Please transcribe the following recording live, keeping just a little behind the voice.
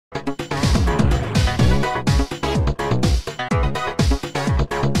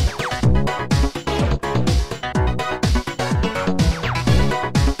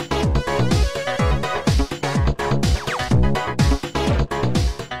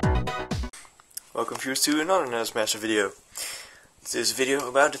Welcome viewers to another Master video. This is a video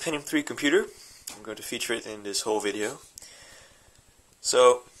about the Pentium 3 computer. I'm going to feature it in this whole video.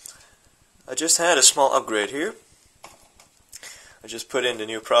 So, I just had a small upgrade here. I just put in the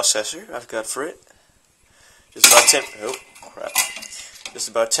new processor I've got for it. Just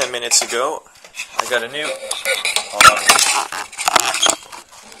about 10 minutes ago, I got a new. Hold on.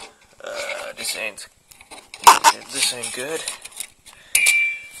 This ain't good.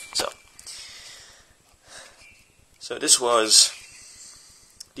 So this was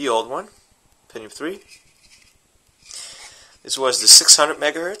the old one, Pentium 3. This was the 600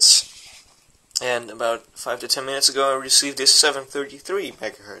 megahertz, and about 5 to 10 minutes ago I received this 733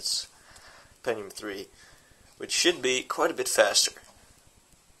 megahertz Pentium 3, which should be quite a bit faster.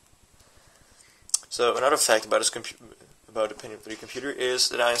 So another fact about the Pentium 3 computer is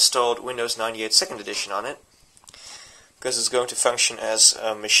that I installed Windows 98 2nd edition on it, because it's going to function as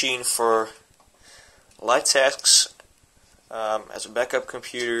a machine for light tasks, as a backup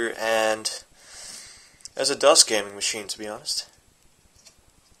computer, and as a DOS gaming machine, to be honest.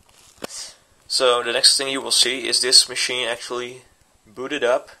 So the next thing you will see is this machine actually booted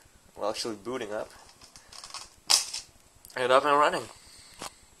up, well, actually booting up, and up and running.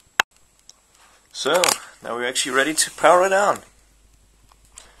 So now we're actually ready to power it on.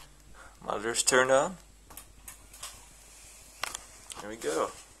 Monitor's turned on. There we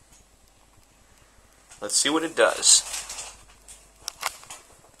go. Let's see what it does.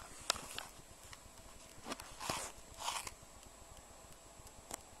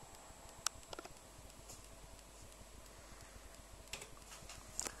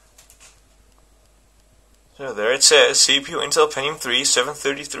 So there it says CPU Intel Pentium 3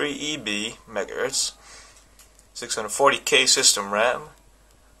 733EB MHz, 640K system RAM,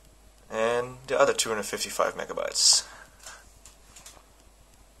 and the other 255 megabytes.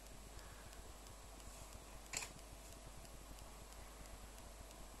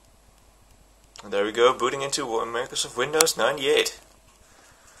 And there we go, booting into Microsoft Windows 98.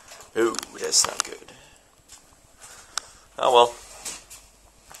 Ooh, that's not good. Oh well.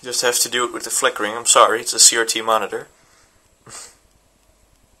 Just have to do it with the flickering. I'm sorry, it's a CRT monitor.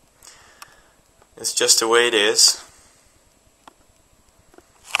 It's just the way it is.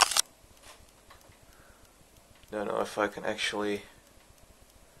 Don't know if I can actually...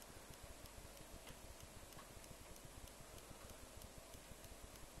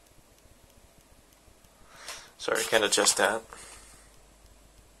 Sorry, I can't adjust that.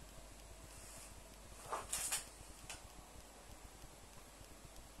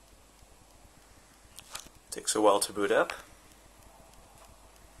 Takes a while to boot up.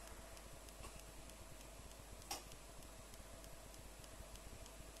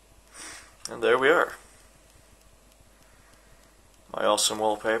 And there we are. My awesome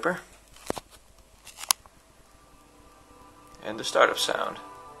wallpaper. And the startup sound.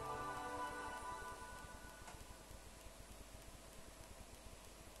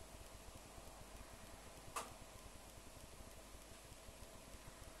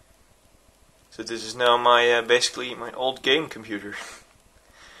 So this is now my basically my old game computer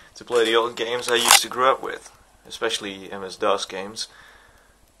to play the old games I used to grow up with, especially MS-DOS games,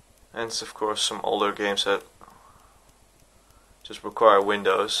 and of course some older games that just require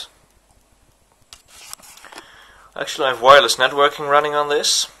Windows. Actually, I have wireless networking running on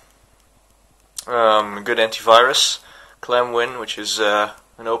this. Good antivirus, ClamWin, which is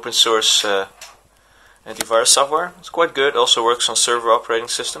an open source antivirus software. It's quite good. Also works on server operating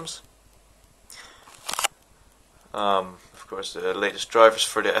systems. Of course, the latest drivers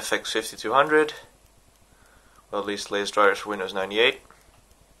for the FX5200. Well, at least the latest drivers for Windows 98.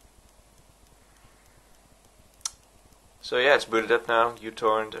 So yeah, it's booted up now,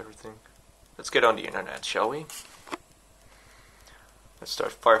 uTorrent, everything. Let's get on the internet, shall we? Let's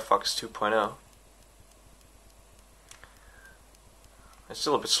start Firefox 2.0. It's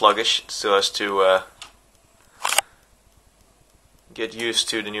still a bit sluggish. It still has to get used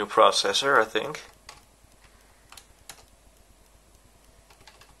to the new processor, I think.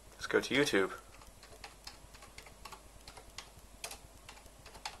 Let's go to YouTube.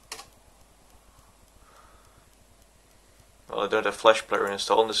 Well, I don't have Flash Player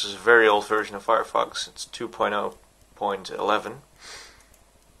installed. This is a very old version of Firefox. It's 2.0.11.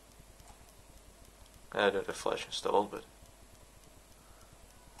 I don't have Flash installed, but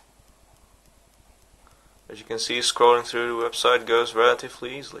as you can see, scrolling through the website goes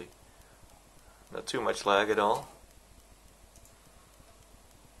relatively easily. Not too much lag at all.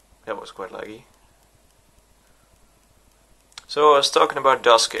 That was quite laggy. So I was talking about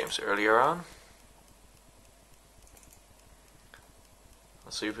DOS games earlier on.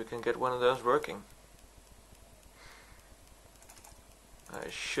 Let's see if we can get one of those working. I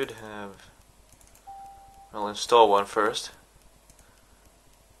should have... I'll install one first.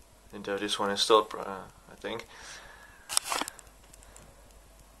 Didn't have this one installed, I think.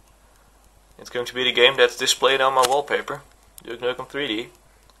 It's going to be the game that's displayed on my wallpaper. Duke Nukem 3D.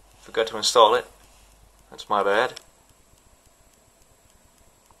 Forgot to install it. That's my bad.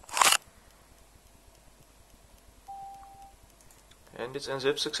 And it's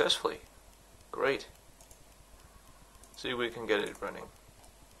unzipped successfully. Great. See if we can get it running.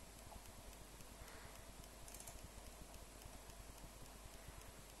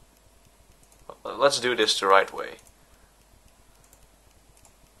 Let's do this the right way.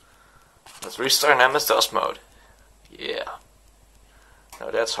 Let's restart in MS-DOS mode. Yeah. Now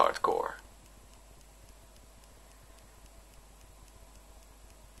that's hardcore.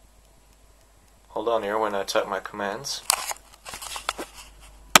 Hold on here when I type my commands.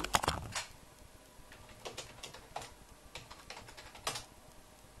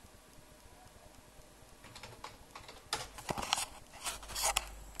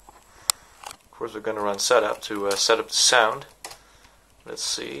 Of course, we're going to run setup to set up the sound. Let's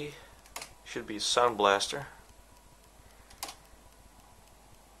see. Should be Sound Blaster.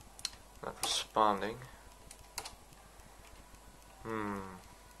 Not responding.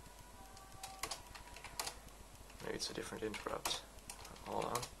 Maybe it's a different interrupt. Hold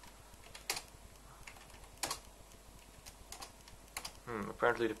on.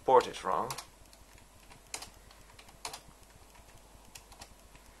 Apparently the port is wrong.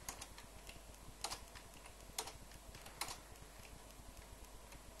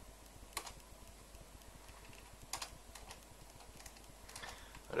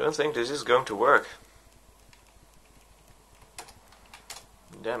 I don't think this is going to work.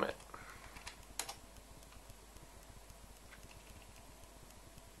 Damn it.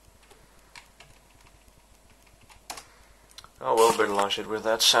 Oh well, better launch it with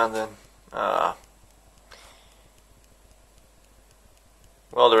that sound then. Well,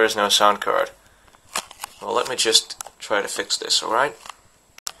 there is no sound card. Well, let me just try to fix this, alright?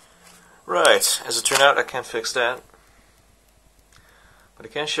 Right, as it turned out I can't fix that. But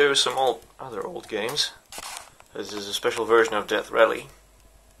I can show you some other old games. This is a special version of Death Rally.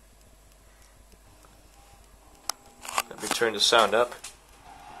 Let me turn the sound up.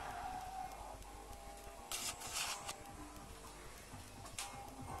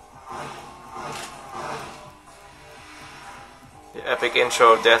 The epic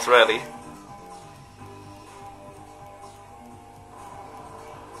intro of Death Rally.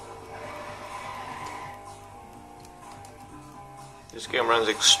 This game runs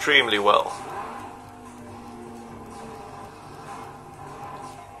extremely well.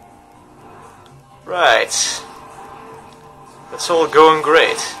 Right. That's all going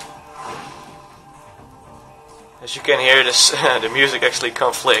great. As you can hear, this the music actually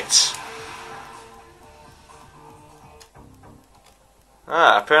conflicts.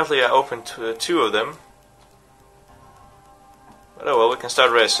 Apparently I opened two of them. But oh well, we can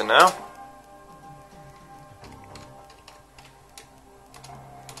start racing now.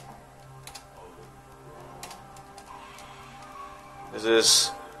 This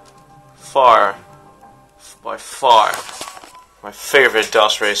is by far, my favorite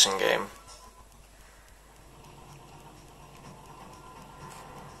DOS racing game.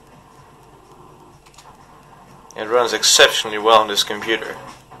 It runs exceptionally well on this computer.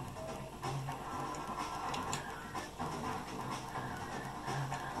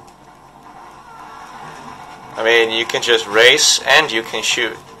 I mean, you can just race and you can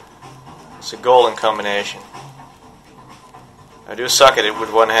shoot. It's a golden combination. I do suck at it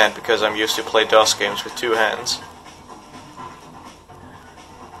with one hand because I'm used to play DOS games with two hands.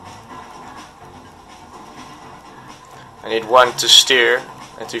 I need one to steer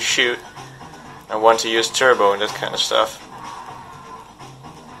and to shoot, and one to use turbo and that kind of stuff.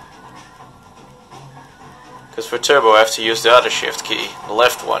 Because for turbo I have to use the other shift key, the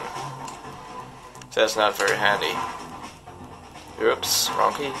left one. So that's not very handy. Oops,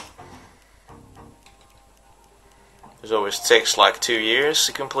 wrong key. This always takes like 2 years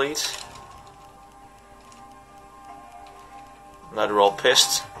to complete. Now they're all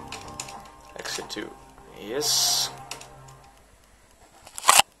pissed. Exit 2. Yes.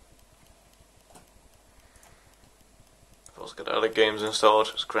 I've also got other games installed.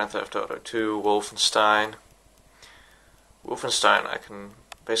 There's Grand Theft Auto 2, Wolfenstein. Wolfenstein, I can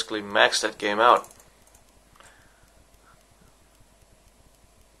basically max that game out.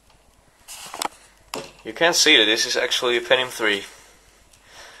 You can see that this is actually a Pentium 3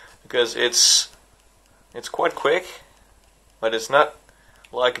 because it's quite quick, but it's not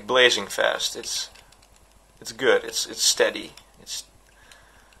like blazing fast. It's good. It's steady.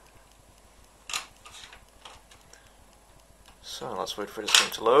 So let's wait for this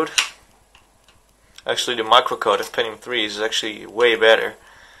thing to load. Actually, the microcode of Pentium 3 is actually way better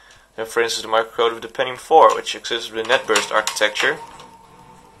than, for instance, the microcode of the Pentium 4, which exists with the NetBurst architecture,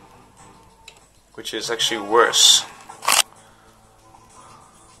 which is actually worse.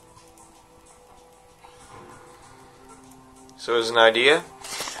 So as an idea,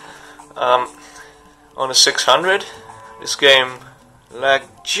 on a 600, this game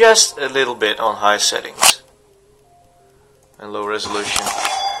lagged just a little bit on high settings and low resolution.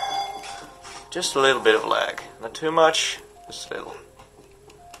 Just a little bit of lag. Not too much, just a little.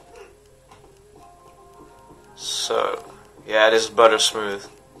 So, yeah, it is butter smooth.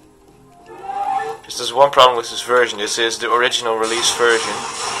 Just there's one problem with this version. This is the original release version.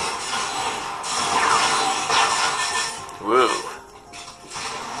 Woo.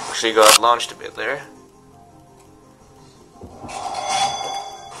 Actually got launched a bit there.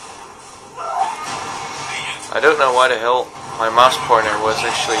 I don't know why the hell my mouse pointer was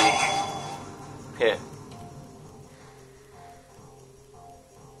actually here.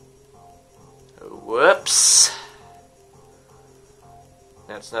 Whoops.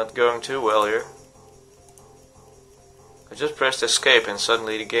 That's not going too well here. I just pressed escape and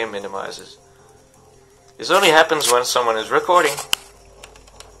suddenly the game minimizes. This only happens when someone is recording.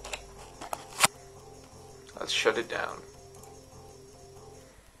 Let's shut it down.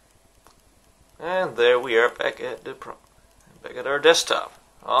 And there we are back at our desktop.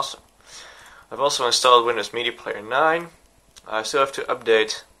 Awesome. I've also installed Windows Media Player 9. I still have to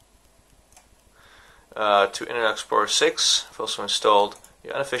update to Internet Explorer 6. I've also installed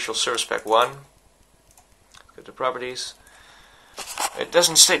the unofficial Service Pack 1. Go to Properties. It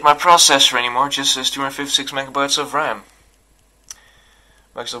doesn't state my processor anymore, it just says 256 megabytes of RAM.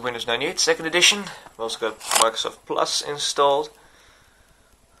 Microsoft Windows 98 2nd edition. I've also got Microsoft Plus installed.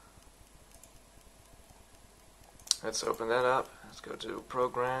 Let's open that up. Let's go to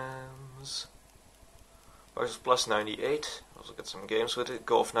Programs. Microsoft Plus 98. Also got some games with it.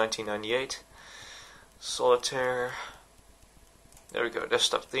 Golf 1998. Solitaire. There we go.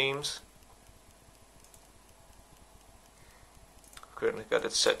 Desktop themes. Currently got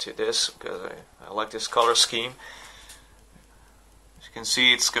it set to this because I like this color scheme. As you can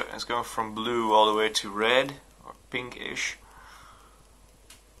see, it's going from blue all the way to red or pinkish.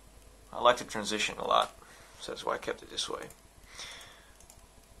 I like the transition a lot, so that's why I kept it this way.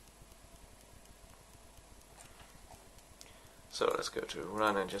 So let's go to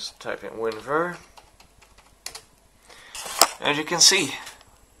Run and just type in WinVer. As you can see,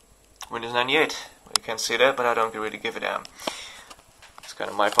 Windows 98. You can't see that, but I don't really give a damn. It's kind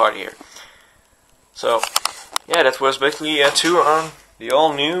of my part here. So, yeah, that was basically a tour on the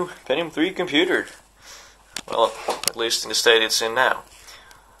all-new Pentium 3 computer. Well, at least in the state it's in now.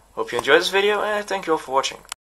 Hope you enjoyed this video, and thank you all for watching.